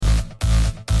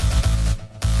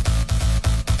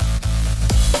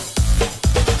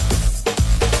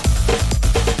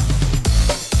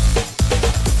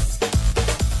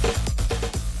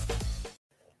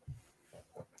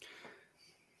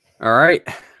right.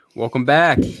 Welcome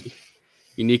back.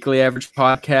 Uniquely Average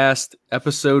Podcast,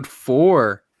 episode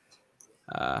 4.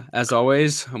 As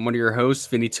always, I'm one of your hosts,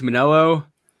 Vinny Tuminello,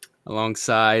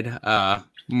 alongside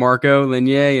Marco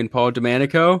Linier and Paul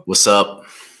Domanico. What's up?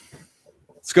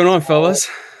 What's going on, fellas?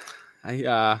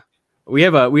 We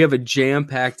have a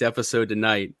jam-packed episode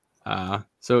tonight.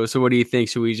 So what do you think?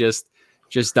 Should we just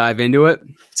dive into it?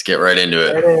 Let's get right into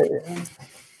it.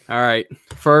 All right.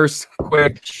 First,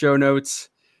 quick show notes.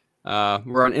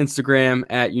 We're on Instagram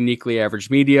at Uniquely Average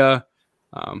Media.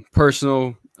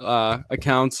 Personal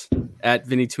accounts at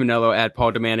Vinny Tuminello, at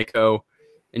Paul Domanico.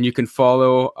 And you can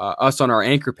follow us on our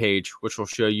Anchor page, which will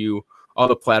show you all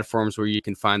the platforms where you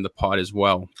can find the pod as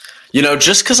well. You know,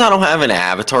 just because I don't have an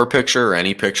avatar picture or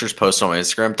any pictures posted on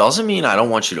Instagram doesn't mean I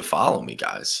don't want you to follow me,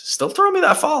 guys. Still throw me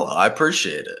that follow. I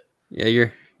appreciate it. Yeah,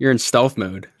 you're in stealth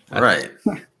mode. Right.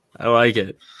 I like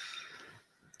it.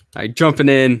 All right, jumping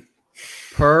in.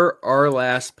 Per our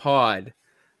last pod,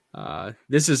 it's I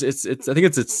think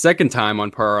it's its second time on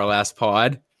Per our last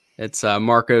pod. It's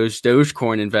Marco's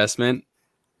Dogecoin investment.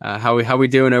 How we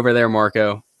doing over there,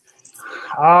 Marco?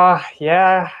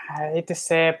 Yeah, I hate to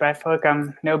say it, but I feel like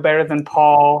I'm no better than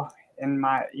Paul in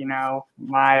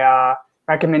my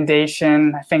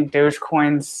recommendation. I think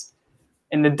Dogecoin's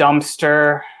in the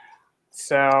dumpster,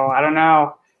 so I don't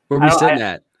know. Where are we sitting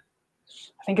at?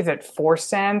 I think it's at 4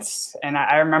 cents, and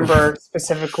I remember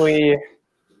specifically.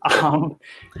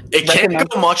 It can't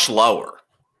go much lower,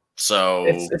 so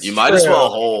it's you might as well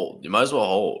hold. You might as well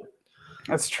hold.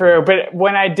 That's true, but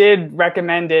when I did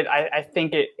recommend it, I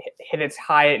think it hit its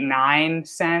high at 9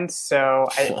 cents. So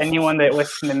anyone that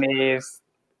listened to me is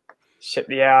shit.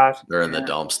 Yeah, they're in the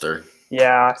dumpster.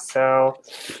 Yeah, so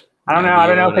I don't know. I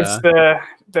don't know if it's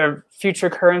the future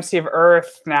currency of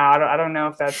Earth now. I don't know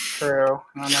if that's true.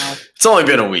 I don't know. It's only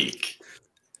been a week.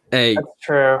 Hey, that's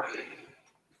true.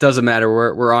 Doesn't matter.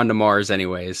 We're on to Mars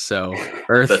anyways. So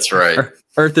Earth. That's right.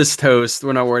 Earth is toast.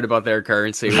 We're not worried about their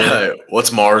currency.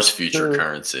 What's Mars' future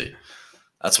currency?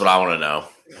 That's what I want to know.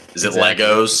 Is it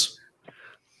Legos?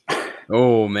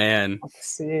 Oh man. Let's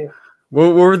see.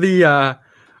 What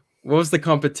was the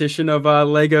competition of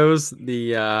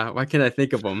Legos? Why can't I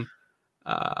think of them?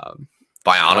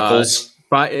 Bionicles.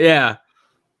 Yeah.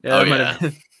 Oh yeah.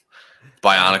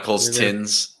 Bionicles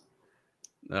tins.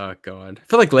 Oh god. I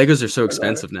feel like Legos are so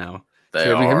expensive now.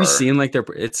 Have you seen like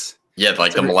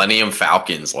the Millennium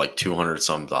Falcon's like $200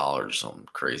 some, something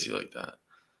crazy like that.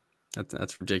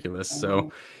 That's ridiculous.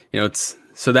 So,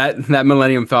 that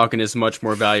Millennium Falcon is much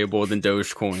more valuable than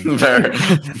Dogecoin. Very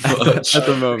at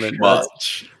the moment.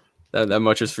 Much. That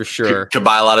much is for sure. Could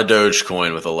buy a lot of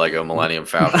Dogecoin with a Lego Millennium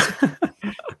Falcon.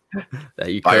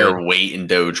 That you buy your weight in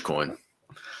Dogecoin.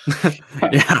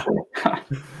 Yeah.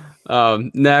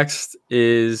 Next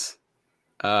is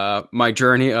my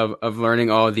journey of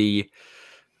learning all the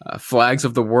flags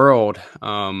of the world.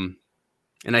 And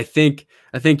I think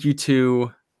you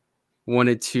two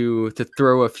wanted to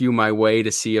throw a few my way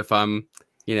to see if I'm,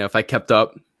 if I kept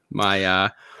up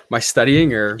my my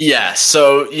studying or. Yeah.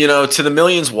 So, to the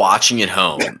millions watching at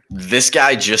home, this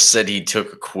guy just said he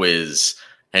took a quiz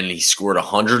and he scored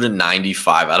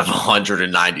 195 out of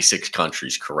 196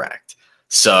 countries correct.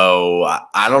 So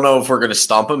I don't know if we're going to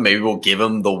stump him. Maybe we'll give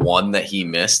him the one that he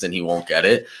missed and he won't get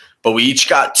it. But we each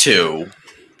got 2.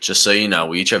 Just so you know,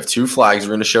 we each have 2 flags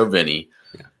we're going to show Vinny.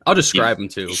 Yeah. I'll describe him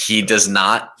too. He does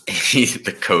not –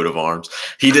 the coat of arms.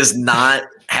 He does not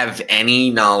have any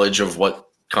knowledge of what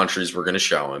countries we're going to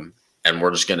show him. And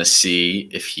we're just going to see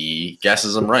if he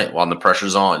guesses them right while the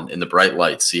pressure's on in the bright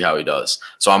lights, see how he does.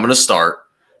 So I'm going to start,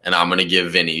 and I'm going to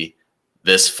give Vinny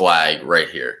this flag right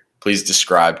here. Please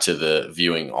describe to the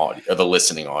viewing audience or the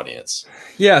listening audience.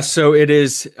 Yeah, so it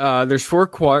is. There's 4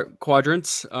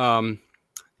 quadrants.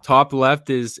 Top left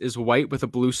is white with a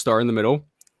blue star in the middle.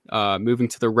 Moving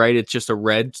to the right, it's just a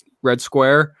red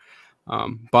square.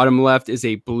 Bottom left is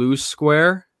a blue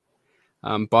square.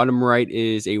 Bottom right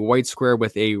is a white square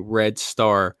with a red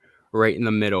star right in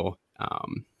the middle.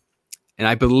 And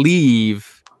I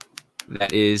believe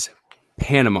that is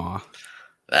Panama.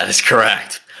 That is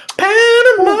correct.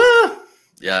 Panama.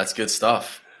 Yeah, that's good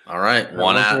stuff. All right.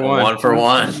 One for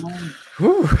one.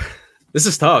 Whew. This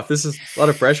is tough. This is a lot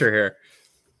of pressure here.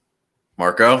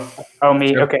 Marco? Oh,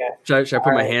 me. Okay. Should I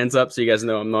put my hands up so you guys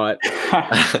know I'm not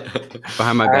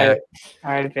behind my back?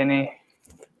 All right, Vinny.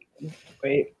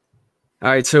 Wait. All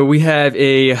right. So we have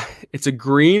it's a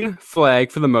green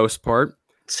flag for the most part.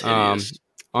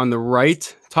 On the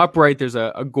right, top right, there's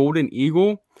a golden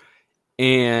eagle.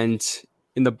 And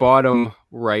in the bottom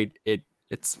right,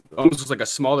 it's almost like a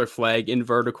smaller flag. In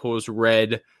vertical is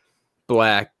red,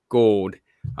 black, gold.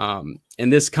 And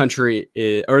this country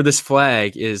this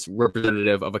flag is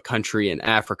representative of a country in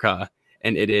Africa,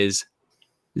 and it is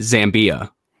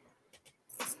Zambia.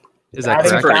 Is that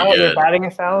correct? Pretty good. You're batting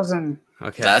 1,000.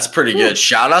 Okay, that's pretty good.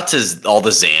 Shout out to all the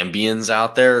Zambians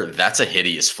out there. That's a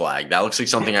hideous flag. That looks like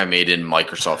something I made in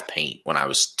Microsoft Paint when I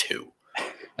was 2.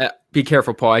 Be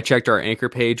careful, Paul. I checked our Anchor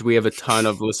page. We have a ton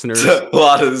of listeners. A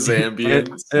lot of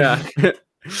Zambians. Yeah.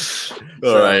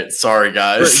 All right. Sorry,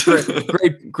 guys.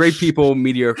 Great people,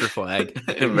 mediocre flag.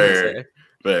 Very,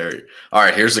 very. All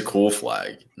right. Here's a cool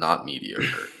flag, not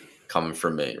mediocre. Coming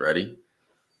from me. Ready?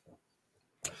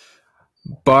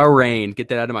 Bahrain. Get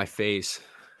that out of my face.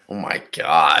 Oh my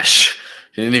gosh.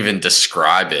 He didn't even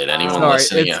describe it. Anyone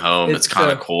listening at home, it's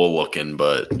kind of cool looking,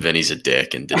 but Vinny's a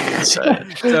dick and didn't even say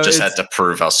it. So just had to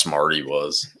prove how smart he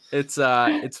was. It's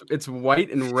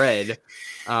white and red,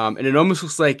 and it almost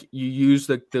looks like you use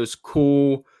those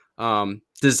cool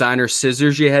designer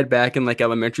scissors you had back in like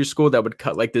elementary school that would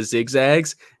cut like the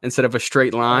zigzags instead of a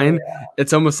straight line. Oh, yeah.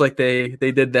 It's almost like they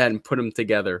did that and put them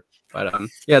together. But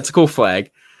yeah, it's a cool flag.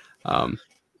 You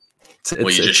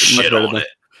just shit on it.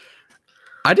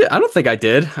 I don't think I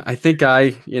did. I think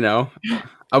I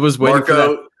was waiting for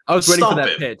that. I was waiting for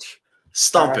that pitch.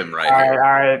 Stump him here. All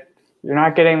right. You're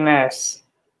not getting this.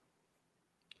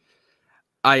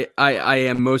 I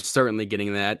am most certainly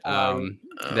getting that.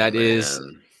 That is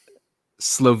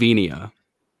Slovenia.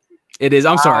 It is.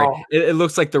 I'm sorry. It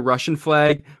looks like the Russian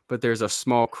flag, but there's a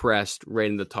small crest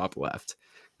right in the top left,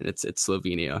 and it's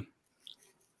Slovenia.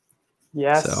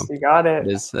 Yes, you got it.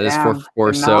 That is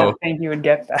 4-4. So I think you would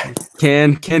get that.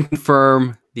 Can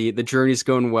confirm the journey's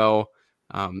going well.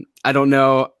 I don't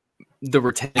know the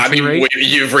retention rate.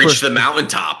 You've reached the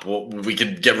mountaintop. Well, we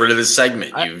could get rid of this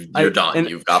segment. You're done.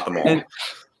 You've got them all.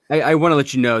 I want to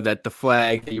let you know that the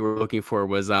flag that you were looking for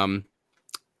was what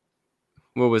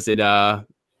was it?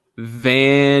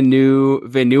 Vanuatu,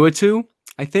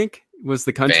 I think. Was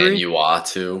the country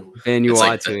Vanuatu?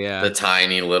 Like the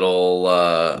tiny little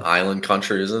island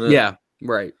country, isn't it? Yeah,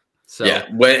 right. So yeah,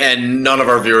 and none of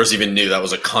our viewers even knew that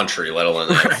was a country, let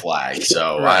alone a flag.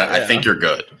 So I think you're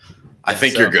good. I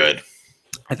think you're good.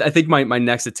 I think my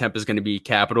next attempt is going to be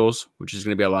capitals, which is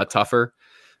going to be a lot tougher.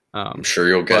 I'm sure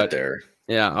you'll get there.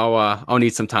 Yeah, I'll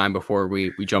need some time before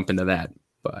we jump into that.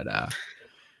 But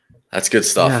that's good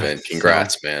stuff, man.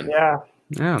 Congrats, man. Yeah.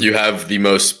 Yeah. You have the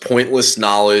most pointless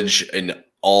knowledge in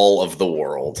all of the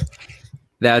world.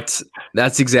 That's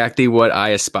exactly what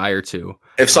I aspire to.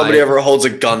 If somebody ever holds a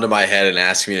gun to my head and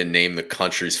asks me to name the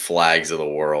country's flags of the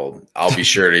world, I'll be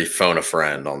sure to phone a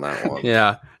friend on that one.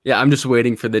 Yeah. I'm just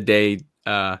waiting for the day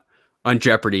on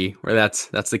Jeopardy where that's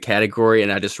the category,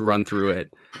 and I just run through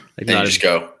it. Like, and you just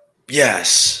go,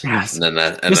 yes. And then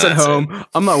just at home,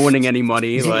 I'm not winning any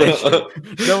money. Like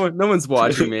no one's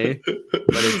watching me, but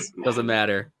it doesn't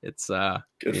matter. It's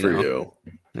good for you.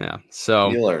 Yeah. So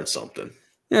you learned something.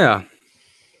 Yeah.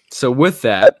 So with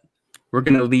that, we're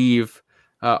gonna leave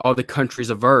all the countries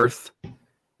of Earth,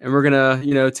 and we're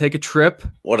gonna take a trip.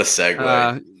 What a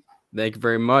segue! Thank you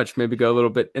very much. Maybe go a little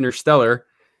bit interstellar,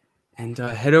 and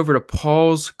head over to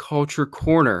Paul's Culture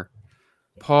Corner.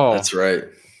 Paul, that's right.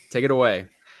 Take it away.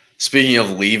 Speaking of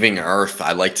leaving Earth,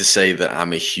 I like to say that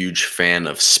I'm a huge fan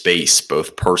of space,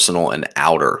 both personal and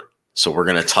outer. So we're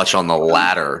going to touch on the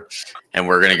latter, and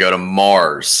we're going to go to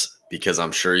Mars, because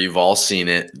I'm sure you've all seen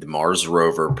it. The Mars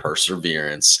rover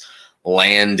Perseverance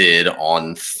landed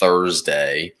on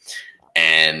Thursday,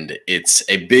 and it's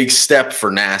a big step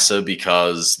for NASA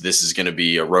because this is going to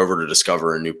be a rover to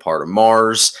discover a new part of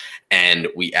Mars, and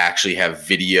we actually have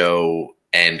video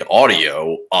and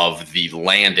audio of the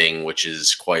landing, which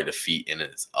is quite a feat in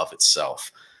and of itself.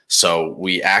 So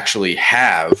we actually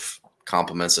have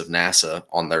compliments of NASA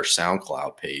on their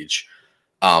SoundCloud page.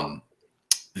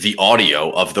 The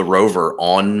audio of the rover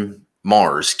on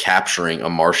Mars capturing a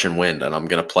Martian wind. And I'm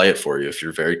going to play it for you. If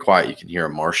you're very quiet, you can hear a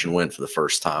Martian wind for the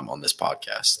first time on this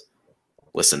podcast.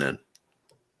 Listen in.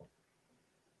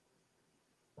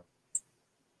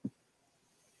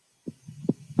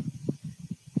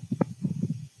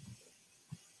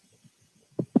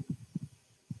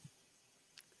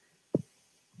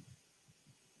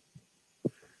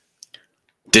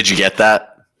 Did you get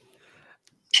that?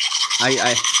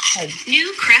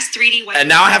 New Crest 3D. And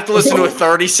now I have to listen to a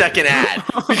 30-second ad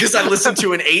because I listened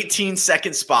to an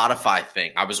 18-second Spotify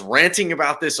thing. I was ranting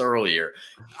about this earlier.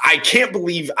 I can't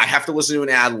believe I have to listen to an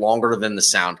ad longer than the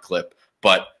sound clip,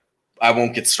 but I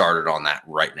won't get started on that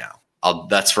right now.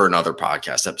 That's for another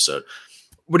podcast episode.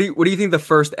 What do you think the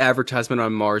first advertisement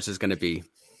on Mars is going to be?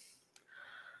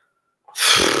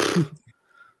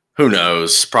 Who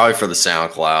knows? Probably for the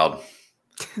SoundCloud.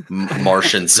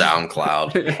 Martian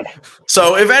SoundCloud.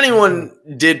 So if anyone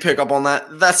did pick up on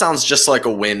that, that sounds just like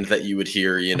a wind that you would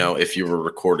hear, you know, if you were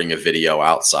recording a video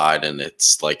outside, and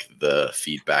it's like the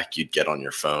feedback you'd get on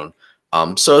your phone.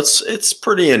 So it's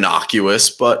pretty innocuous,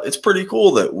 but it's pretty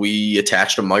cool that we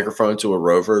attached a microphone to a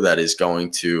rover that is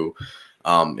going to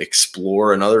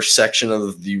explore another section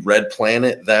of the red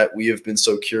planet that we have been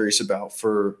so curious about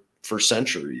for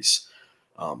centuries.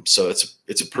 So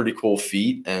it's a pretty cool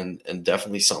feat, and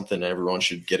definitely something everyone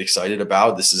should get excited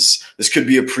about. This could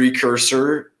be a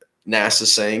precursor, NASA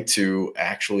saying, to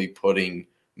actually putting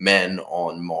men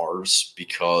on Mars,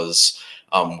 because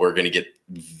we're going to get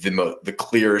the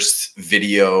clearest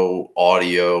video,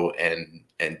 audio,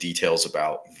 and details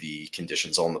about the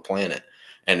conditions on the planet.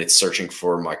 And it's searching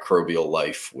for microbial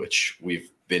life, which we've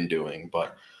been doing,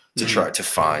 but to try to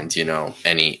find, you know,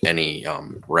 any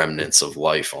remnants of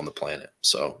life on the planet.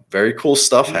 So very cool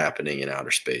stuff happening in outer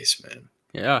space, man.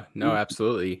 Yeah, no,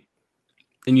 absolutely.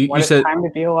 And you What a said time to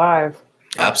be alive.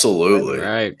 Absolutely.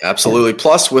 Right. Absolutely.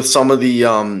 Plus with some of the,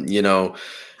 you know,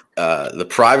 the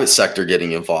private sector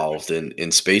getting involved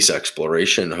in space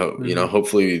exploration, you know,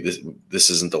 hopefully this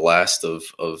isn't the last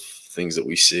of things that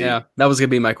we see. Yeah, that was gonna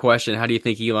be my question. How do you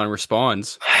think Elon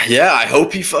responds? Yeah, I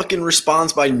hope he fucking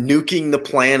responds by nuking the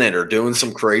planet or doing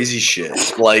some crazy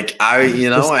shit. Like I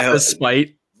hope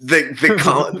spite.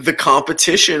 the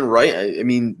competition, right? I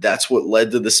mean, that's what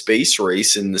led to the space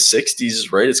race in the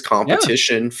 60s, right? It's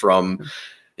competition from,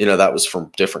 you know, that was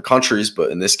from different countries,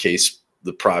 but in this case,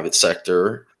 the private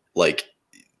sector, like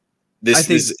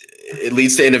it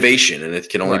leads to innovation, and it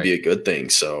can only be a good thing.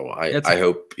 So I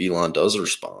hope Elon does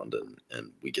respond,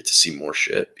 and we get to see more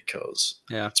shit, because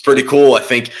it's pretty cool. I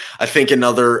think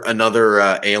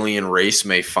another alien race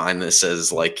may find this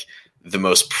as like the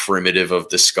most primitive of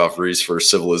discoveries for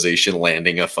civilization,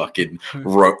 landing a fucking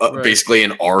basically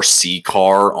an RC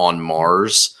car on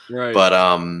Mars. Right.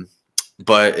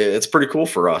 But it's pretty cool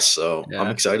for us. So I'm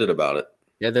excited about it.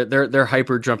 Yeah, they're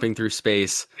hyper jumping through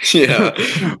space. Yeah,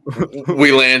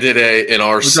 we landed an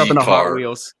RC car, Hot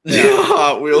Wheels,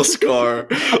 Hot Wheels car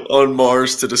on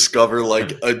Mars to discover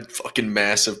like a fucking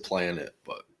massive planet.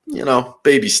 But you know,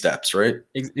 baby steps, right?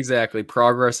 Exactly.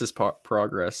 Progress is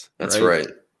progress. That's right.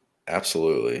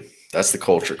 Absolutely. That's the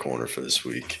culture corner for this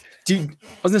week. I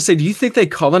was gonna say, do you think they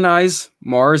colonize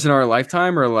Mars in our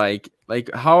lifetime, or like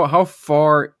how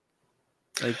far?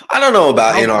 Like, I don't know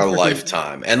about in our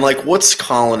lifetime. And like, what's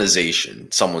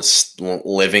colonization? Someone's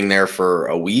living there for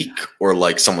a week, or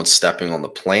like someone stepping on the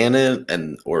planet,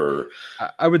 or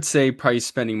I would say probably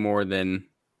spending more than,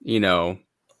 you know,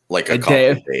 like a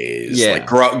couple of days, like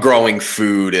growing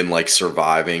food and like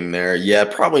surviving there. Yeah,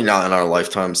 probably not in our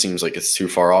lifetime. Seems like it's too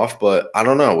far off, but I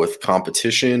don't know, with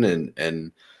competition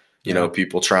and you know,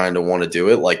 people trying to want to do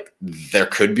it, like there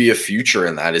could be a future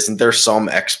in that. Isn't there some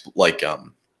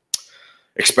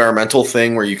experimental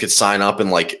thing where you could sign up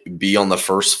and like be on the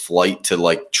first flight to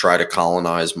like try to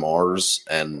colonize Mars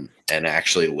and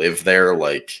actually live there?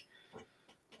 Like,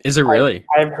 is it really?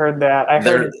 I've heard that. I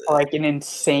heard it's like an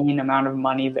insane amount of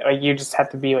money that like you just have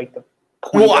to be like the.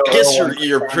 Well, I guess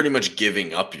you're pretty much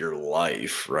giving up your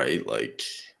life, right? Like,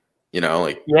 you know,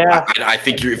 like I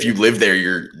think if you live there,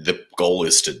 the goal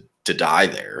is to die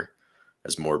there,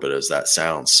 as morbid as that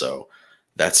sounds. So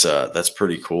that's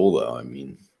pretty cool, though. I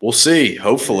mean, we'll see.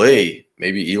 Hopefully,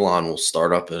 maybe Elon will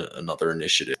start up another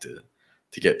initiative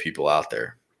to get people out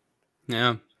there.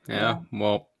 Yeah.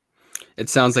 Well, it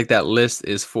sounds like that list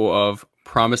is full of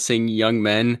promising young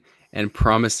men and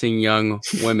promising young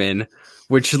women,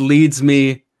 which leads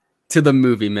me to the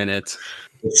movie minute.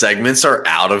 The segments are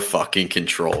out of fucking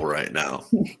control right now.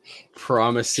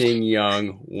 Promising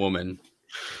young woman.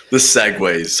 The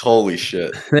segues, holy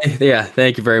shit. Yeah,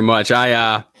 thank you very much.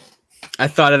 I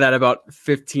thought of that about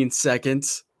 15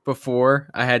 seconds before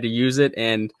I had to use it,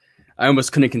 and I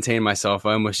almost couldn't contain myself.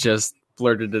 I almost just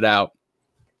blurted it out.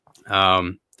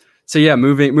 So yeah,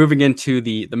 moving into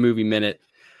the movie minute,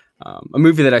 a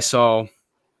movie that I saw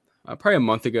probably a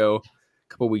month ago, a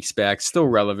couple weeks back, still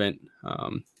relevant,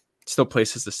 still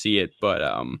places to see it,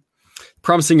 but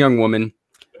Promising Young Woman.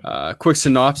 Quick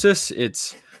synopsis: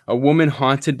 it's a woman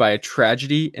haunted by a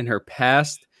tragedy in her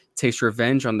past takes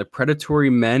revenge on the predatory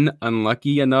men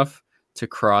unlucky enough to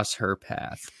cross her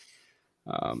path.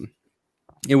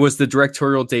 It was the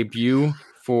directorial debut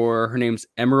for, her name's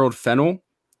Emerald Fennell.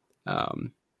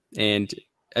 And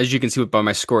as you can see by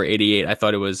my score 88, I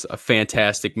thought it was a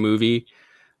fantastic movie.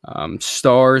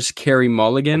 Stars Carey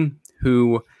Mulligan,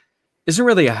 who isn't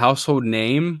really a household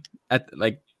name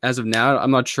as of now.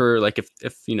 I'm not sure like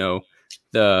if you know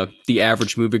the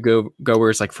average movie goer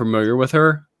is like familiar with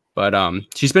her, but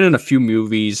she's been in a few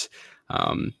movies.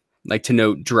 Like to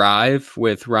note Drive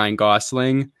with Ryan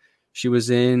Gosling. She was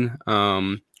in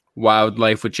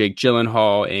Wildlife with Jake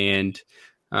Gyllenhaal and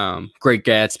Great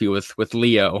Gatsby with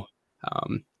Leo.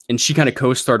 And she kind of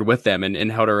co-starred with them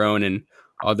and held her own in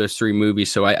all those three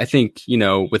movies. So I think,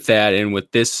 with that and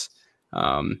with this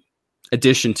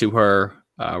addition to her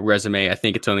resume, I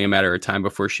think it's only a matter of time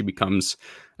before she becomes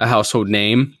a household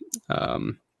name.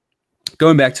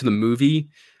 Going back to the movie,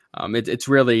 it's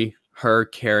really her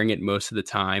carrying it most of the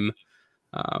time.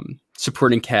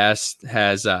 Supporting cast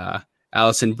has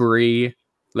Alison Brie,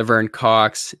 Laverne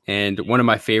Cox, and one of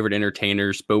my favorite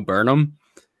entertainers, Bo Burnham.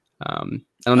 I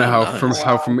don't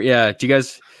know do you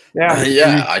guys?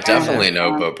 Yeah, I definitely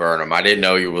know Bo Burnham. I didn't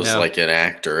know he was like an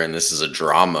actor, and this is a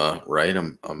drama, right?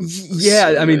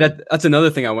 I mean that's another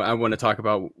thing I want to talk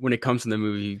about when it comes to the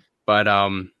movie. But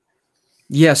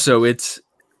so it's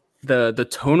the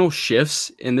tonal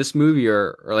shifts in this movie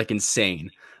are like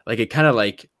insane. Like it kind of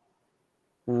like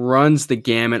runs the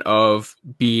gamut of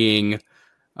being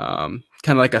kind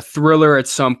of like a thriller at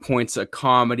some points, a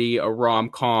comedy, a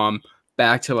rom-com,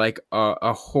 back to like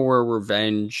a horror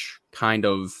revenge kind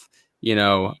of,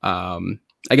 I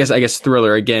guess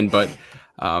thriller again, but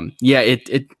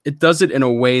it does it in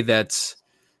a way that's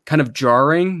kind of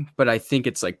jarring, but I think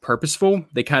it's like purposeful.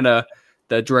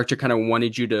 The director kind of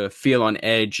wanted you to feel on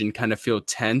edge and kind of feel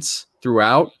tense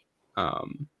throughout.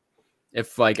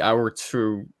 If like I were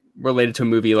to relate it to a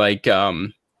movie like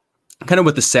kind of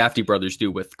what the Safdie brothers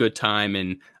do with Good Time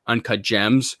and Uncut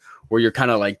Gems, where you're kind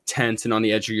of like tense and on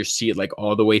the edge of your seat like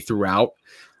all the way throughout.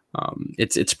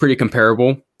 It's pretty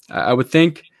comparable, I would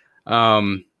think.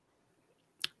 Again,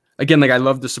 like I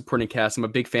love the supporting cast. I'm a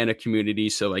big fan of Community,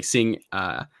 so like seeing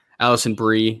Alison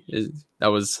Brie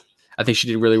I think she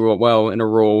did really well in a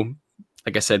role.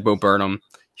 Like I said, Bo Burnham,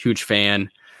 huge fan.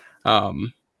 There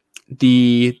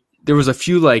was a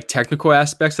few like technical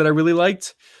aspects that I really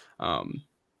liked.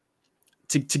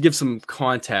 To give some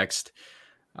context,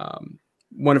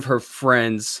 one of her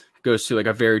friends goes through like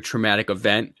a very traumatic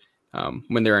event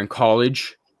when they're in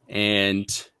college,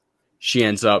 and she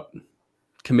ends up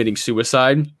committing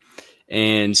suicide.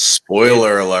 And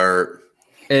spoiler alert,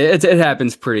 it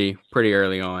happens pretty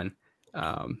early on,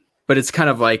 but it's kind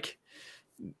of like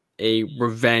a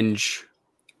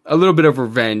little bit of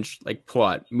revenge like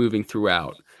plot moving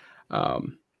throughout,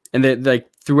 and then like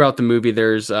throughout the movie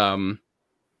there's a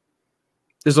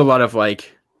lot of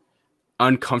like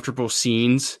uncomfortable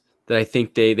scenes that I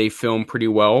think they film pretty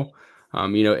well.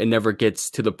 It never gets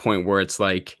to the point where it's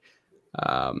like,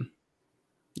 I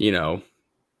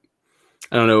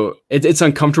don't know. It's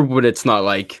uncomfortable, but it's not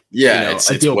like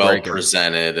it's well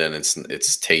presented and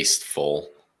it's tasteful.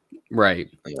 Right.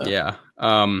 Yeah.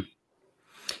 And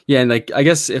like I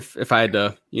guess if I had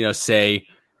to say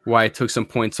why I took some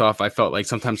points off, I felt like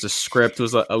sometimes the script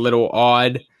was a little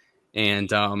odd, and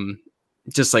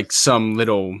just like some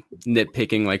little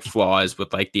nitpicking like flaws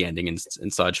with like the ending and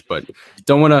such. But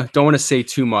don't want to say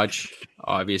too much,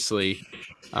 obviously.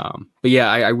 But yeah,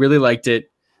 I really liked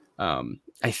it.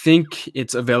 I think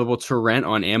it's available to rent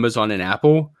on Amazon and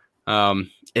Apple.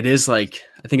 It is like,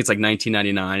 I think it's like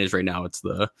 $19.99 is right now. It's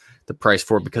the price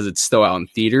for it because it's still out in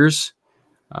theaters.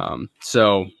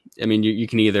 So, I mean, you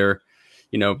can either,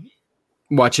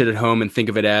 watch it at home and think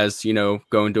of it as,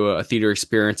 going to a theater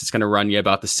experience. It's going to run you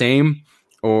about the same,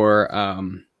 or,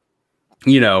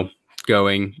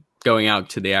 going out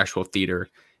to the actual theater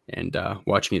and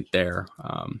watching it there,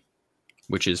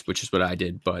 which is what I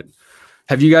did. But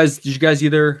did you guys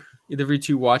either of you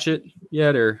two watch it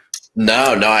yet, or? No,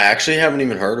 I actually haven't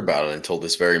even heard about it until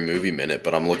this very movie minute,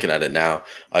 but I'm looking at it now.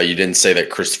 You didn't say that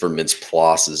Christopher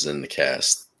Mintz-Plasse is in the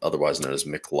cast, otherwise known as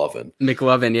McLovin.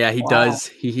 McLovin, yeah, he does.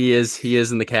 He is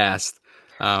in the cast.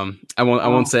 I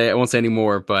won't say any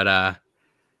more, but all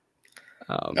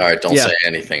right, don't say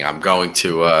anything. I'm going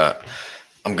to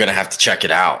have to check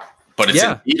it out. But it's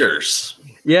in theaters.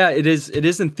 Yeah, it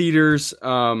is in theaters,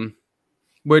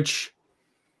 which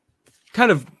kind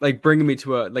of like bringing me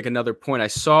to another point. I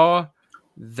saw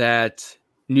that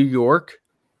New York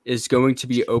is going to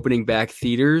be opening back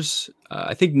theaters,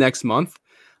 I think next month,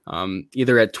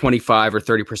 either at 25 or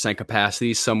 30%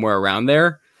 capacity, somewhere around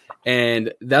there.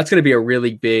 And that's going to be a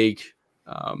really big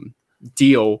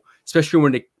deal, especially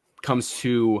when it comes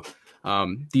to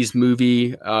these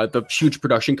the huge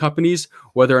production companies,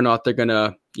 whether or not they're going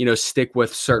to, stick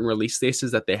with certain release dates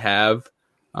that they have,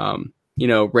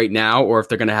 right now, or if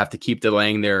they're going to have to keep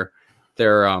delaying their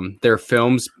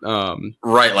films.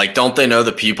 Right. Like, don't they know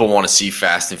that people want to see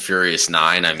Fast and Furious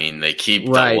 9? I mean, they keep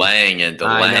delaying and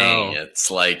delaying.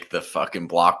 It's like the fucking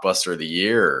blockbuster of the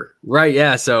year. Right.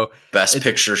 Yeah. So best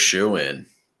picture shoe in.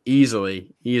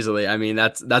 Easily. I mean,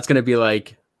 that's going to be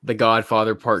like The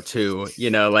Godfather Part 2.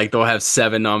 Like they'll have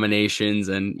 7 nominations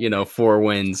and 4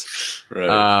 wins.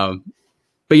 Right.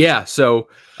 But yeah, so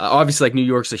obviously, like New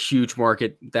York's a huge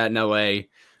market. That in LA,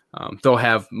 they'll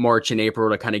have March and April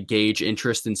to kind of gauge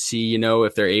interest and see,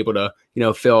 if they're able to,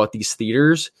 fill out these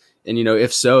theaters. And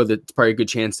if so, that's probably a good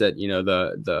chance that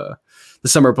the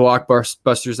summer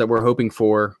blockbusters that we're hoping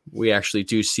for, we actually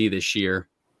do see this year.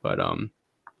 But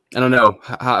I don't know.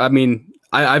 I mean,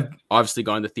 I've obviously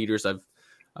gone to theaters. I've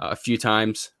a few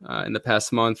times in the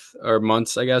past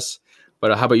months, I guess.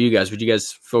 But how about you guys? Would you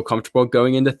guys feel comfortable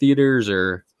going into theaters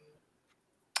or?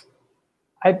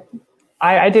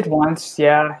 I did once.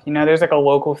 Yeah. There's like a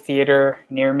local theater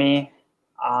near me.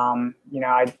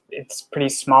 It's pretty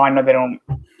small. I know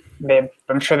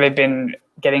I'm sure they've been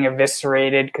getting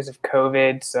eviscerated because of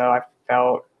COVID. So I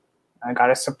felt I got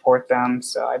to support them.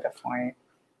 So I definitely.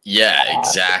 Yeah,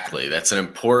 exactly. That's an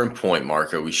important point,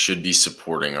 Marco. We should be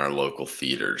supporting our local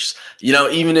theaters,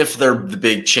 even if they're the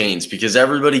big chains, because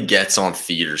everybody gets on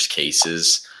theaters'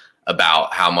 cases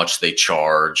about how much they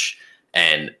charge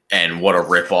and what a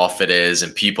ripoff it is.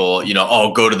 And people,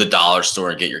 go to the dollar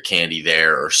store and get your candy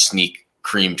there, or sneak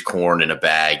creamed corn in a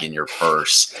bag in your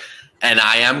purse. And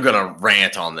I am going to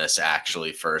rant on this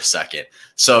actually for a second.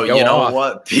 So,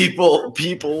 what?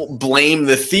 People blame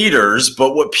the theaters,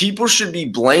 but what people should be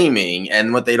blaming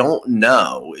and what they don't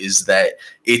know is that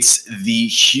it's the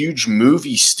huge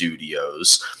movie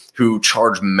studios who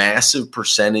charge massive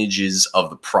percentages of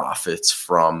the profits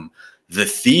from the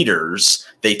theaters.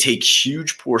 They take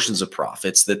huge portions of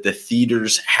profits that the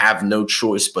theaters have no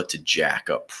choice but to jack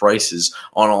up prices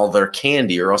on all their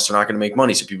candy, or else they're not going to make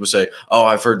money. So people say, "Oh,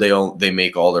 I've heard they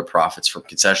make all their profits from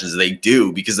concessions." They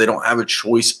do, because they don't have a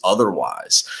choice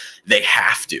otherwise. They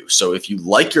have to. So if you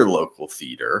like your local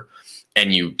theater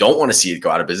and you don't want to see it go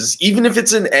out of business, even if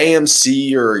it's an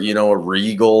AMC or a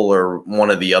Regal or one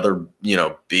of the other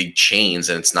big chains,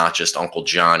 and it's not just Uncle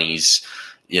Johnny's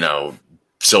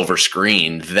silver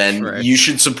screen, then right, you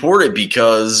should support it,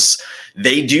 because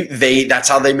that's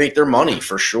how they make their money,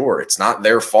 for sure. It's not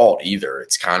their fault either.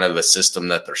 It's kind of the system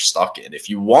that they're stuck in.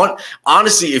 If you want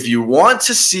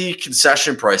to see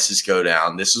concession prices go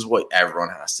down, this is what everyone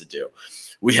has to do.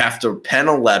 We have to pen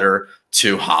a letter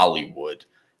to Hollywood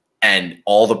and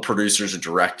all the producers and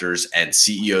directors and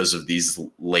CEOs of these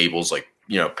labels, like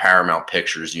Paramount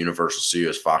Pictures, Universal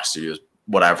Studios, Fox Studios,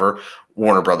 whatever,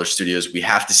 Warner Brothers Studios. We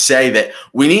have to say that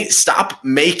we need to stop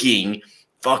making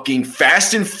fucking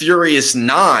Fast and Furious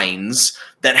 9s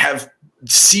that have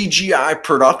CGI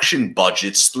production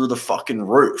budgets through the fucking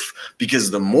roof, because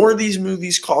the more these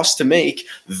movies cost to make,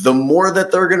 the more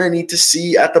that they're going to need to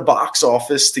see at the box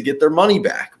office to get their money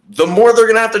back, the more they're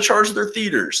going to have to charge their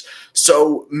theaters.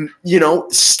 So,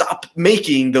 stop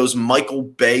making those Michael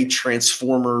Bay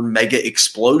Transformer mega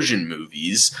explosion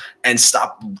movies, and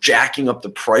stop jacking up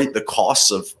the costs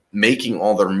of making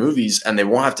all their movies, and they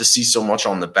won't have to see so much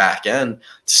on the back end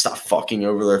to stop fucking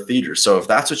over their theaters. So if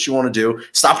that's what you want to do,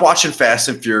 stop watching Fast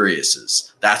and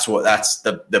Furiouses. That's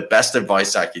the best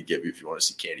advice I could give you if you want to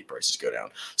see candy prices go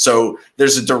down. So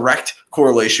there's a direct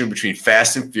correlation between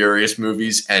Fast and Furious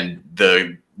movies and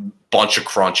the bunch of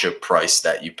crunch of price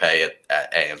that you pay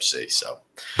at AMC. So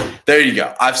there you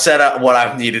go. I've said what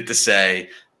I've needed to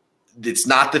say. It's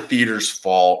not the theater's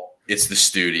fault. It's the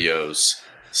studios.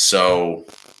 So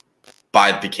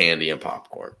buy the candy and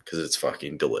popcorn, because it's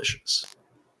fucking delicious.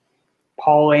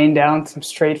 Paul laying down some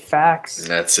straight facts.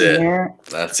 That's it. Here.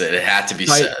 That's it. It had to be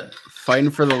said.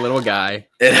 Fighting for the little guy.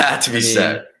 It had to be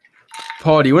said.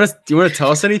 Paul, do you want to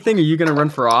tell us anything? Are you going to run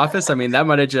for office? I mean, that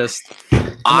might have just.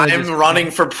 I'm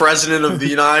running for president of the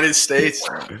United States.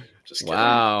 Just kidding.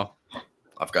 Wow.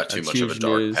 I've got too much of a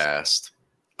dark past.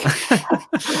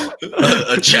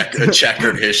 a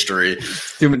checkered history.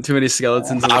 Too many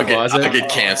skeletons in the closet. I'll get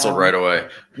canceled right away.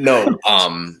 No,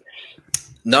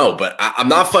 but I'm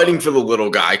not fighting for the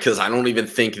little guy, because I don't even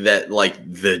think that like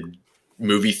the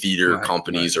movie theater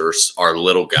companies are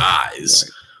little guys.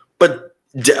 Right. But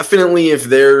definitely, if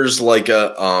there's like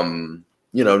a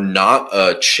not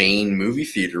a chain movie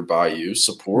theater by you,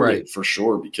 support it for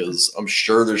sure, because I'm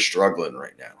sure they're struggling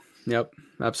right now. Yep,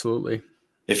 absolutely.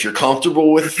 If you're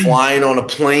comfortable with flying on a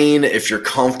plane, if you're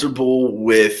comfortable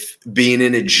with being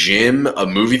in a gym, a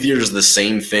movie theater is the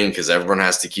same thing, because everyone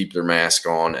has to keep their mask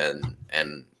on, and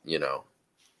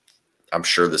I'm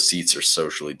sure the seats are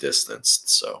socially distanced.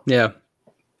 So yeah,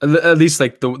 at least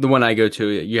like the one I go to,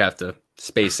 you have to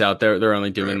space out. They're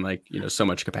only doing so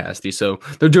much capacity, so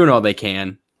they're doing all they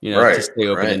can, to stay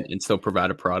open and still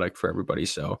provide a product for everybody.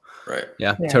 So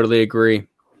totally agree.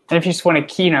 And if you just want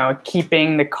to,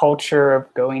 keeping the culture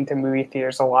of going to movie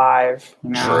theaters alive,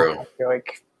 True. I feel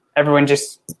like everyone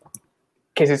just,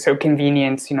 because it's so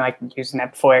convenient, I can use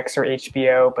Netflix or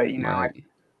HBO, but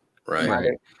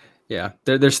Right. Yeah,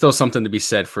 there's still something to be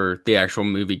said for the actual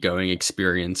movie going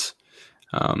experience.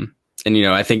 And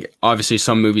I think obviously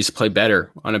some movies play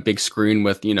better on a big screen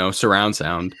with surround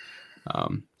sound.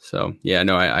 So yeah,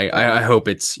 no, I hope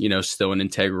it's still an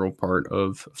integral part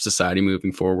of society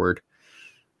moving forward.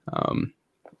 And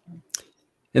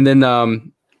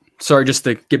then sorry, just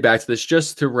to get back to this,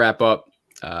 just to wrap up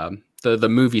the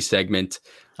movie segment.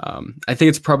 I think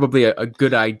it's probably a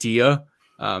good idea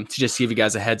to just give you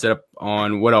guys a heads up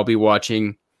on what I'll be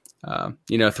watching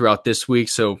throughout this week,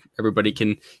 so everybody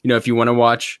can if you want to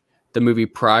watch the movie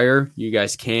prior, you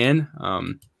guys can.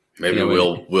 Maybe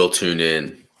we'll tune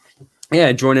in.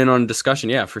 Yeah, join in on the discussion.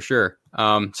 Yeah, for sure.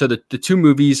 So the two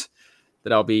movies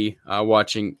that I'll be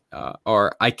watching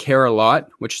are I Care a Lot,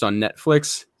 which is on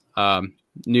Netflix.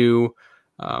 New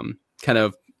kind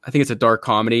of, I think it's a dark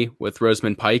comedy with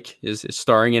Rosamund Pike is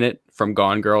starring in it from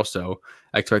Gone Girl. So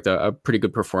I expect a pretty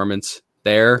good performance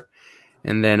there.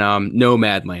 And then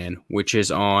Nomadland, which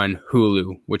is on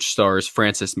Hulu, which stars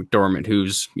Frances McDormand,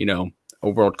 who's, a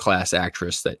world-class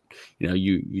actress that,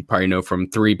 you probably know from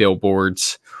 3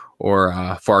 Billboards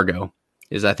or Fargo.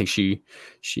 I think she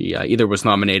either was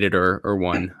nominated or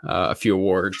won a few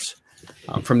awards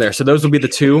from there. So those will be the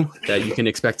two that you can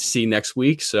expect to see next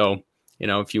week. So,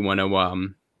 if you want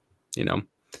to,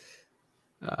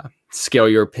 scale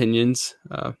your opinions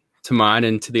to mine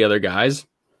and to the other guys,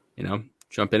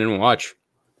 jump in and watch.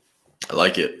 I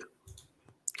like it.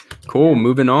 Cool.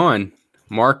 Moving on.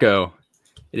 Marco,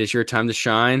 it is your time to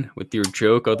shine with your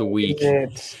joke of the week.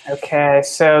 Okay,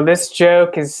 so this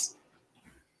joke is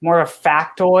more of a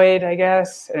factoid, I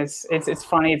guess. It's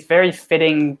funny. It's very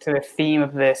fitting to the theme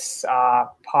of this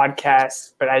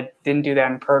podcast, but I didn't do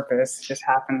that on purpose. It just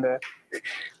happened to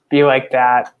be like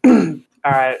that. All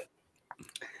right.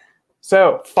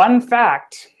 So, fun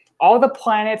fact. All the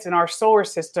planets in our solar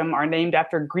system are named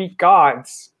after Greek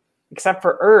gods, except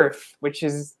for Earth, which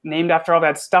is named after all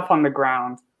that stuff on the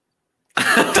ground.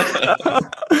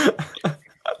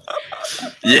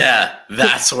 Yeah,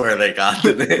 that's where they got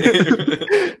the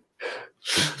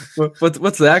name.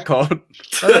 What's that called?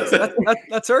 Oh,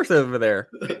 that's Earth over there.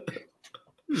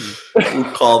 We'll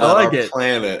call that our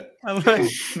planet. I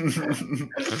like it.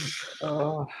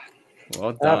 Oh,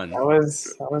 well done. That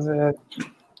was it.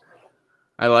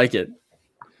 I like it.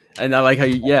 And I like how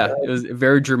it was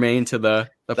very germane to the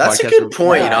That's podcast. A good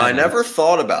point. I never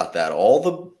thought about that. All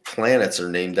the planets are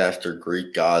named after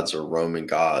Greek gods or Roman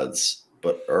gods,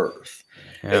 but Earth.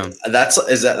 Yeah.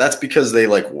 That's because they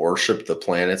worship the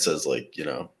planets as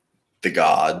the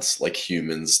gods, like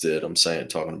humans did. I'm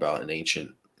talking about in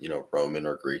ancient, Roman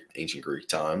or ancient Greek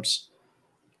times.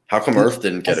 How come Earth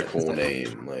didn't get a cool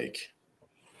name?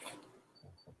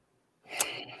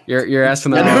 You're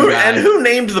asking the wrong guy. And who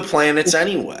named the planets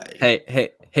anyway?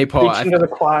 Hey, Paul. Preaching to the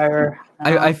choir.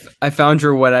 I found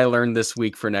your what I learned this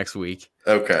week for next week.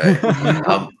 Okay,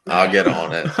 I'll get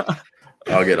on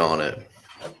it.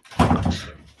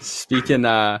 Speaking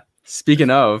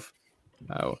of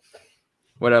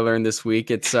what I learned this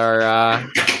week, it's our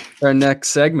next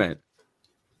segment.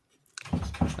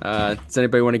 Does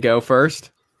anybody want to go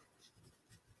first?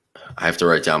 I have to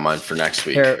write down mine for next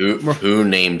week. Who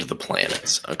named the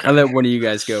planets? Okay. I'll let one of you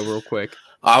guys go real quick.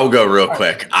 I'll go real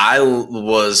quick. I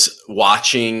was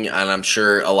watching, and I'm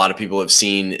sure a lot of people have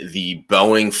seen the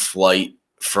Boeing flight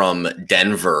from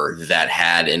Denver that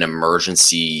had an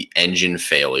emergency engine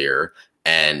failure,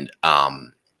 and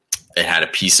it had a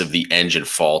piece of the engine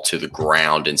fall to the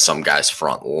ground in some guy's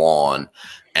front lawn,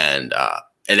 and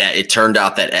it turned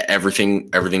out that everything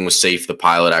was safe. The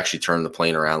pilot actually turned the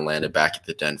plane around, landed back at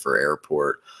the Denver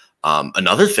airport.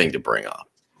 Another thing to bring up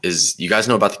is, you guys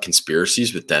know about the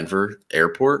conspiracies with Denver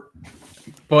airport?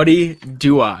 Buddy,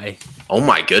 do I. Oh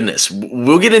my goodness.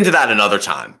 We'll get into that another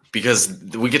time, because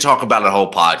we could talk about a whole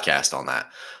podcast on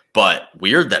that. But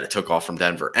weird that it took off from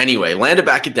Denver. Anyway, landed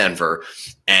back at Denver,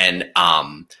 and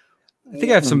I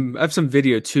think I have some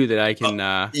video too that I can.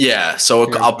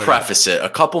 So I'll preface it. A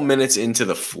couple minutes into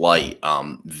the flight,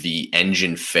 the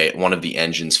engine one of the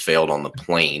engines failed on the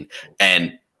plane,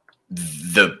 and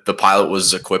the pilot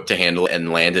was equipped to handle it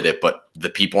and landed it, but the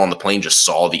people on the plane just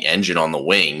saw the engine on the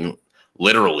wing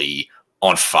literally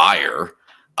on fire.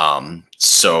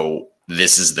 So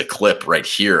this is the clip right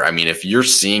here. I mean, if you're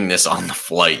seeing this on the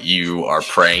flight, you are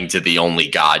praying to the only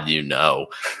God you know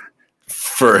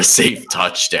for a safe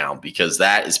touchdown, because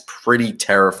that is pretty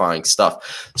terrifying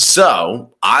stuff.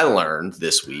 So I learned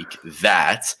this week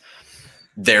that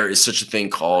there is such a thing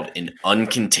called an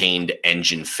uncontained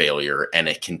engine failure and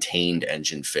a contained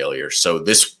engine failure. So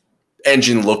this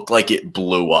engine looked like it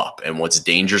blew up. And what's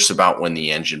dangerous about when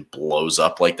the engine blows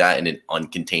up like that in an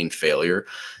uncontained failure,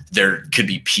 there could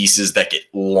be pieces that get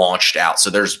launched out. So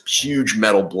there's huge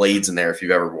metal blades in there. If you've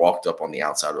ever walked up on the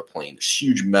outside of a plane, there's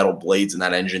huge metal blades in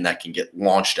that engine that can get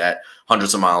launched at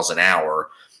hundreds of miles an hour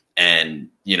and,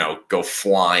 go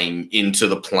flying into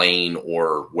the plane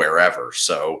or wherever.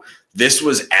 So this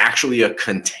was actually a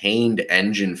contained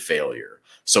engine failure.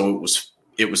 So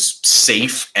it was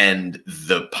safe and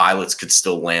the pilots could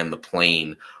still land the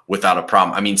plane without a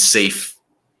problem. I mean, safe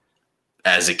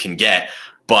as it can get.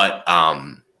 But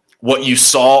what you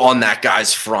saw on that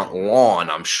guy's front lawn,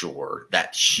 I'm sure,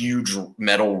 that huge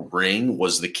metal ring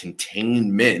was the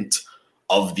containment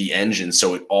of the engine.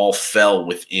 So it all fell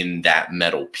within that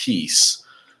metal piece.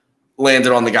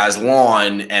 Landed on the guy's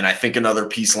lawn, and I think another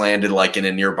piece landed like in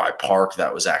a nearby park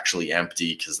that was actually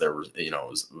empty because there was, it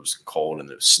was cold and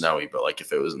it was snowy. But like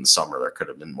if it was in the summer, there could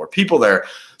have been more people there.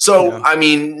 So I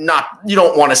mean, you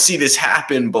don't want to see this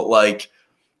happen, but like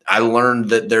I learned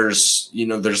that there's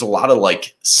a lot of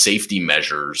like safety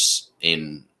measures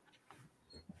in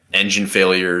engine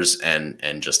failures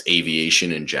and just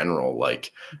aviation in general.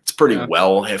 Like it's pretty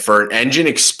well for an engine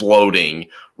exploding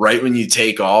right when you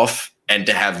take off. And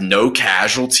to have no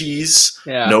casualties,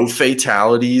 no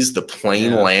fatalities, the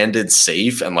plane landed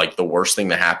safe. And like the worst thing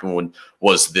that happened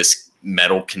was this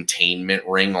metal containment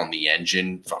ring on the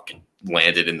engine fucking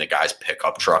landed in the guy's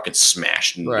pickup truck and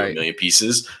smashed into a million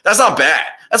pieces. That's not bad.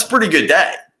 That's a pretty good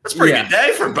day. That's a pretty good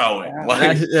day for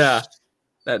Boeing.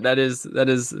 That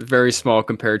is very small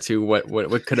compared to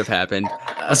what could have happened.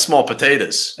 That's small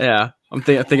potatoes. Yeah, I'm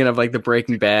thinking of like the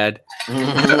Breaking Bad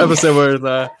episode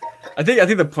where I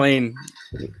think the plane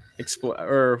exploded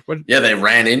or what? Yeah, they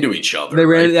ran into each other. They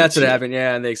ran. That's what happened.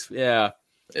 Yeah, and they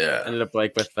ended up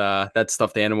like with that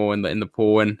stuffed animal in the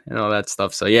pool and all that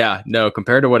stuff. So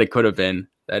compared to what it could have been,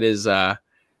 that is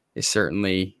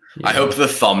certainly. I hope the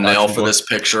thumbnail for this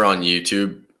picture on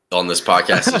YouTube on this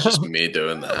podcast is just me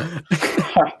doing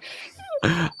that.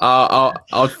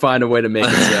 I'll find a way to make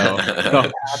it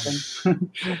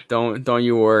so. Don't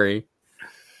you worry.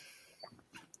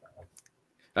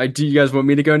 Do you guys want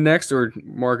me to go next, or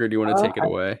Margaret, do you want to take it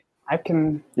away? I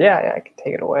can. I can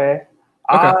take it away.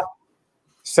 Okay.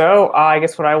 So I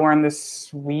guess what I learned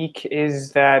this week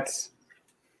is that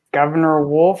Governor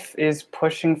Wolf is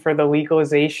pushing for the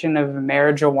legalization of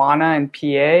marijuana in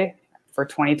PA for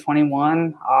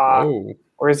 2021.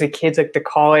 Or as the kids like to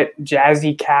call it,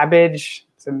 jazzy cabbage.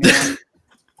 It's a name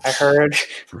I heard.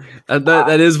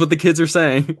 That is what the kids are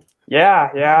saying.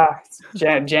 Yeah.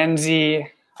 Gen Z.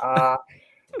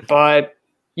 But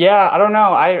I don't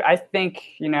know. I think,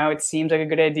 it seems like a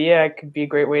good idea. It could be a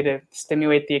great way to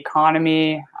stimulate the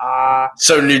economy.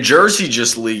 So New Jersey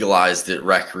just legalized it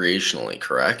recreationally,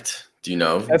 correct? Do you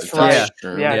know? That's right.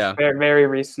 Yeah. Very, very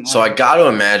recently. So I got to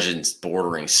imagine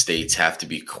bordering states have to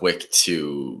be quick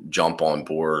to jump on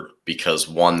board because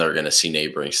one, they're going to see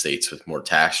neighboring states with more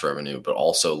tax revenue, but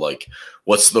also like,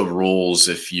 what's the rules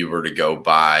if you were to go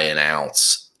buy an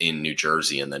ounce in New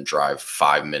Jersey and then drive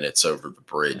 5 minutes over the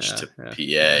bridge to PA?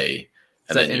 Is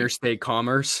that interstate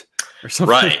commerce or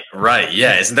something? Right.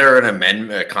 Yeah. Isn't there an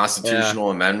amendment, a constitutional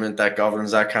amendment that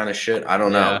governs that kind of shit? I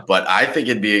don't know, but I think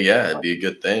it'd be a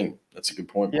good thing. That's a good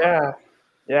point. Yeah.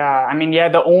 I mean,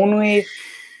 the only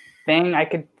thing I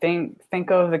could think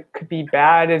of that could be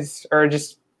bad is, or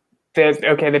just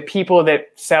the people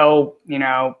that sell,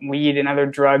 weed and other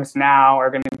drugs now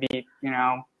are going to be,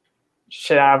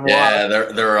 should have. Yeah,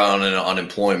 they're on an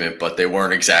unemployment, but they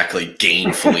weren't exactly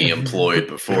gainfully employed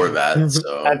before that.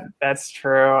 So that's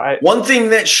true. One thing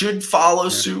that should follow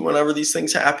suit whenever these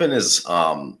things happen is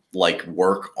like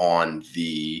work on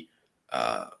the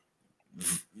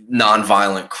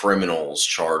nonviolent criminals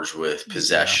charged with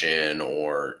possession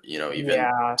or even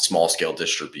small scale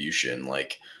distribution.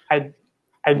 Like I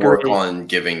work on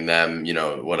giving them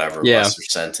whatever lesser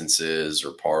sentences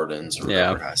or pardons or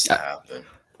whatever has to happen.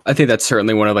 I think that's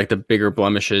certainly one of like the bigger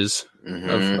blemishes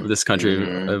of this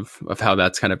country of how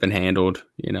that's kind of been handled,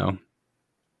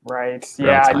 Right.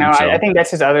 Yeah. No, I think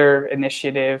that's his other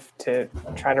initiative to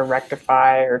try to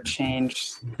rectify or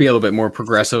change. Be a little bit more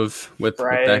progressive with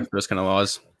those kind of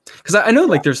laws. Because I know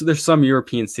like there's some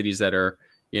European cities that are,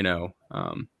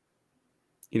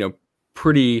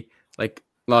 pretty like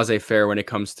laissez-faire when it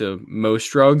comes to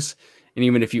most drugs. And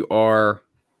even if you are,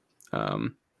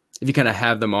 if you kind of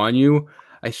have them on you,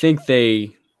 I think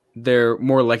they're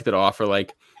more likely to offer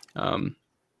like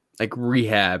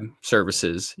rehab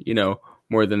services,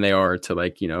 more than they are to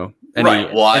like, any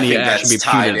right. Well, I think action that's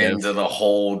tied into the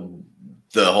whole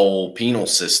the whole penal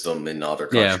system in other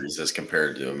countries as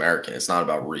compared to American. It's not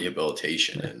about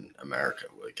rehabilitation in America.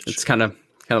 Like it's kind of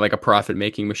like a profit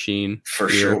making machine. For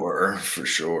sure.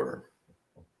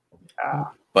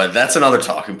 But that's another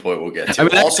talking point we'll get to. We're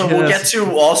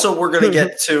going to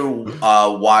get to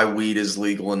why weed is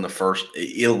illegal in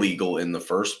the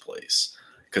first place,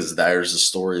 because there's a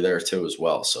story there too as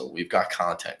well. So we've got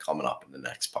content coming up in the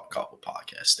next couple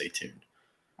podcasts. Stay tuned.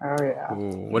 Oh yeah.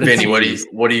 Ooh, Vinny,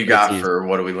 what do you got for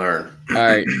what do we learn? All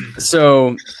right.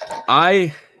 So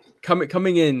I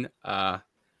coming in, I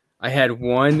had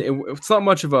one. It's not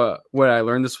much of what I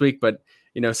learned this week, but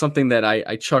something that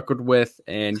I chuckled with,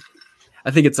 and I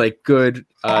think it's like good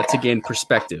to gain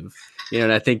perspective.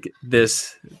 And I think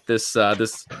this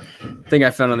thing I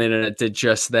found on the internet did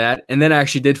just that. And then I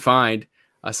actually did find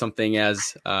something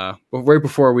right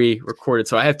before we recorded.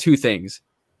 So I have two things.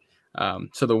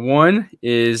 So the one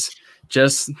is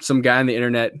just some guy on the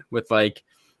internet with like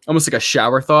almost like a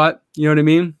shower thought. You know what I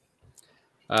mean?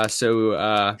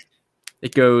 So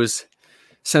it goes,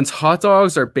 since hot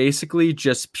dogs are basically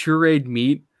just pureed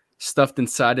meat stuffed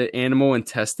inside an animal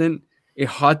intestine, a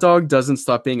hot dog doesn't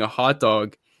stop being a hot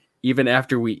dog even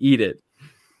after we eat it.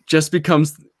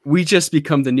 We just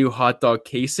become the new hot dog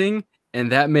casing,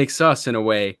 and that makes us, in a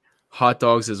way, hot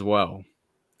dogs as well.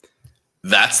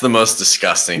 That's the most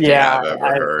disgusting thing I've ever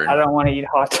heard. I don't want to eat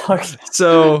hot dogs.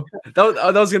 So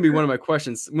that was going to be one of my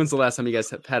questions. When's the last time you guys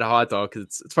have had a hot dog?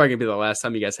 Because it's probably going to be the last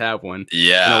time you guys have one.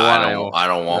 Yeah, I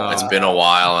don't want one. It's been a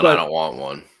while, and I don't want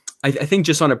one. I think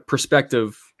just on a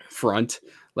perspective front,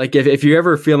 like if you're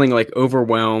ever feeling like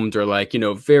overwhelmed or like,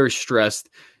 very stressed,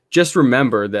 just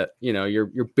remember that, you're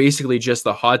basically just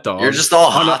a hot dog. You're just all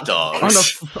hot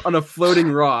dogs on a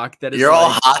floating rock. That is you're all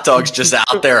hot dogs just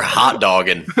out there hot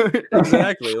dogging.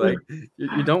 Exactly. Like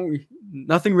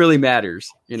nothing really matters.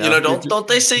 Don't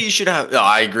they say you should have,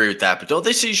 I agree with that, but don't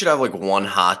they say you should have like one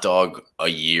hot dog a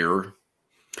year?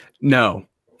 No.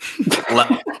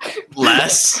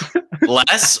 Less?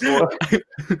 Or...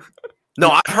 No,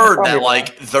 I've heard that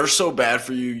like they're so bad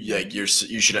for you. Like you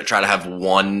should try to have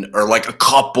one or like a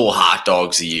couple hot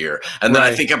dogs a year. And then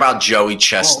I think about Joey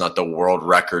Chestnut, the world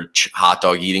record hot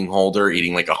dog eating holder,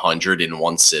 eating like 100 in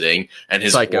one sitting, and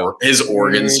his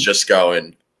organs just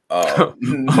going. Oh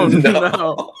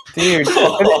no, dude!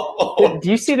 Do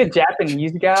you see the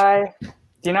Japanese guy?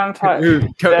 Do you know what I'm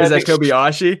talking? Is that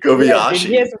Kobayashi? Yeah, dude,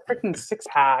 he has a freaking six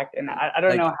pack, and I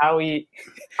don't know how he.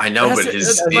 I know, but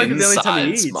his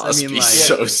insides must be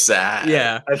so sad.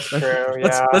 Yeah, that's true.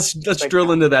 Yeah, let's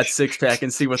drill into that six pack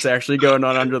and see what's actually going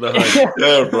on under the hood.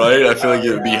 Yeah, right. I feel like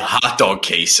it would be hot dog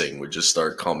casing would just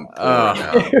start coming.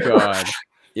 Oh God,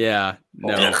 yeah,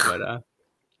 no, but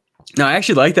no, I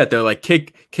actually like that though. Like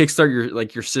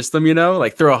kickstart your system.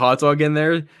 Like throw a hot dog in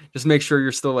there. Just make sure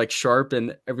you're still like sharp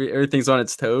and everything's on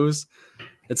its toes.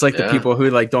 It's like the people who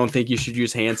like don't think you should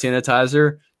use hand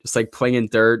sanitizer, just like playing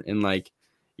dirt and like,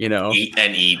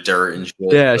 eat dirt and shit.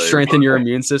 Yeah, strengthen your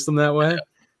immune system that way.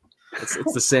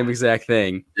 It's the same exact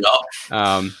thing. Yep.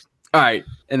 All right,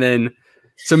 and then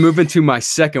so moving to my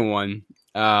second one,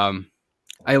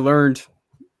 I learned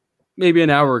maybe an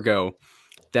hour ago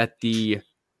that the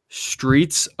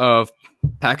streets of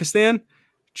Pakistan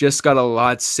just got a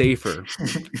lot safer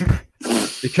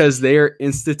because they are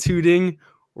instituting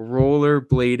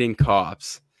rollerblading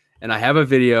cops. And I have a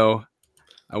video.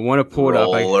 I want to pull it up.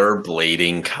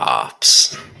 Rollerblading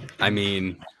cops. I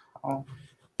mean,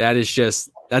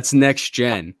 that's next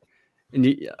gen.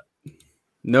 And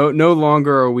no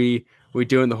longer are we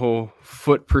doing the whole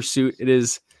foot pursuit. It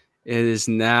is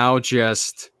now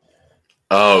just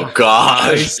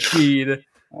high speed.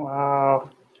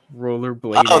 Wow.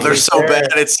 Rollerblading. Oh, they're so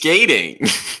bad at skating.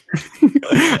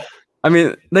 I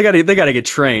mean, they gotta get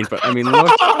trained, but I mean, look.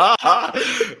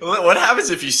 What happens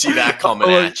if you see that coming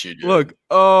at you, dude? Look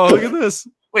at this.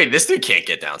 Wait, this dude can't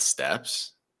get down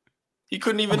steps. He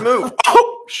couldn't even move.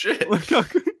 Oh shit.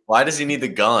 Why does he need the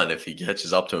gun if he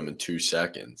catches up to him in 2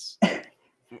 seconds?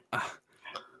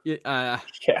 I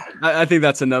think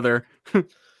that's another.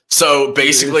 So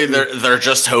basically, they're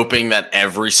just hoping that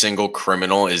every single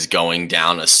criminal is going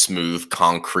down a smooth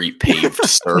concrete paved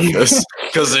surface.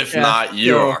 Because if not,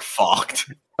 you are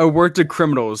fucked. A word to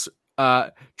criminals: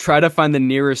 try to find the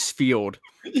nearest field.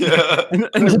 Yeah,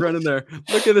 and run in there.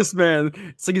 Look at this man.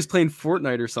 It's like he's playing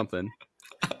Fortnite or something.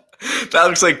 That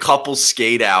looks like couple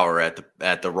skate hour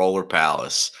at the Roller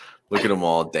Palace. Look at them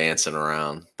all dancing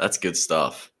around. That's good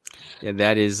stuff. Yeah,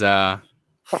 that is.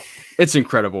 It's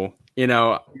incredible.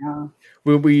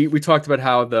 We talked about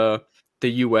how the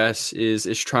U.S.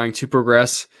 is trying to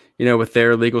progress, with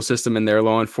their legal system and their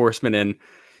law enforcement, and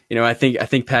I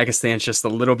think Pakistan's just a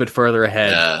little bit further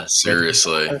ahead. Yeah,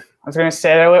 seriously. I was going to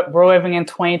say we're living in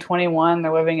 2021.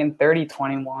 They're living in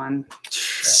 3021.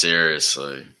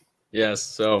 Seriously. Yes.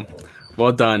 So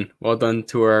well done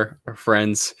to our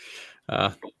friends,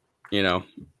 over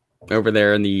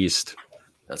there in the East.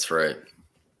 That's right.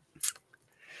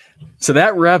 So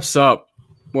that wraps up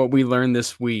what we learned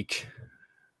this week.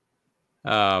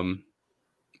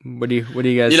 What do you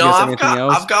guys?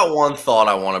 I've got one thought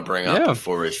I want to bring up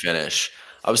before we finish.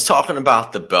 I was talking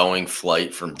about the Boeing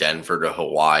flight from Denver to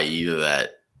Hawaii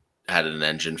that had an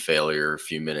engine failure a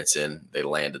few minutes in. They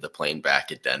landed the plane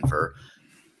back at Denver.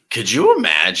 Could you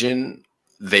imagine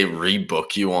they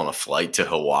rebook you on a flight to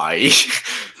Hawaii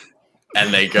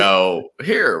and they go,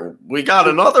 "Here, we got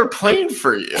another plane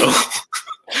for you."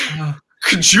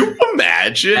 Could you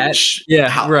imagine? Right.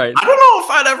 I don't know if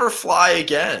I'd ever fly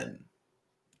again.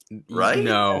 Right?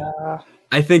 No.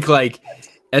 I think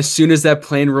as soon as that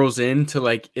plane rolls into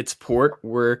its port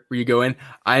where you go in,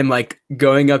 I'm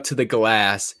going up to the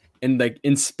glass and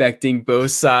inspecting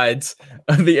both sides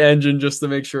of the engine just to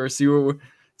make sure, see how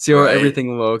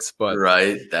everything looks. But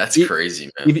that's crazy,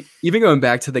 man. Even going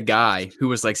back to the guy who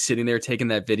was sitting there taking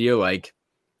that video,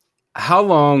 how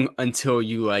long until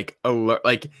you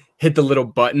alert, hit the little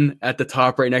button at the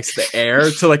top right next to the air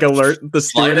to alert the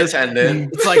stewardess?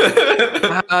 Attendant. It's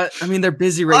they're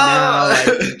busy right now.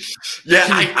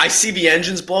 I see the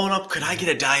engine's blowing up. Could I get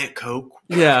a Diet Coke?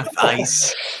 Yeah, with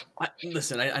ice.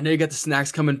 Listen, I know you got the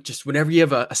snacks coming. Just whenever you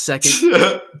have a second.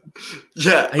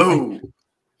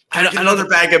 Another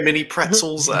bag of mini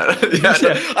pretzels. I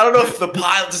don't know if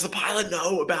the pilot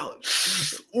know about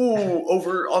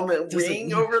over on the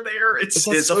wing over there. It's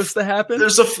supposed to happen.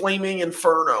 There's a flaming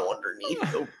inferno underneath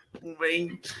the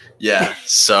wing. Yeah.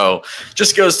 So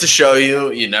just goes to show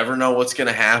you never know what's going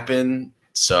to happen.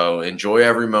 So enjoy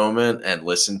every moment and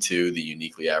listen to the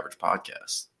Uniquely Average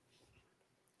podcast.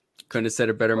 Couldn't have said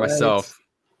it better myself.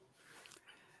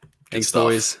 Thanks,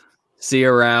 boys. See you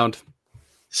around.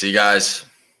 See you guys.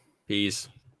 Peace.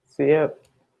 See ya.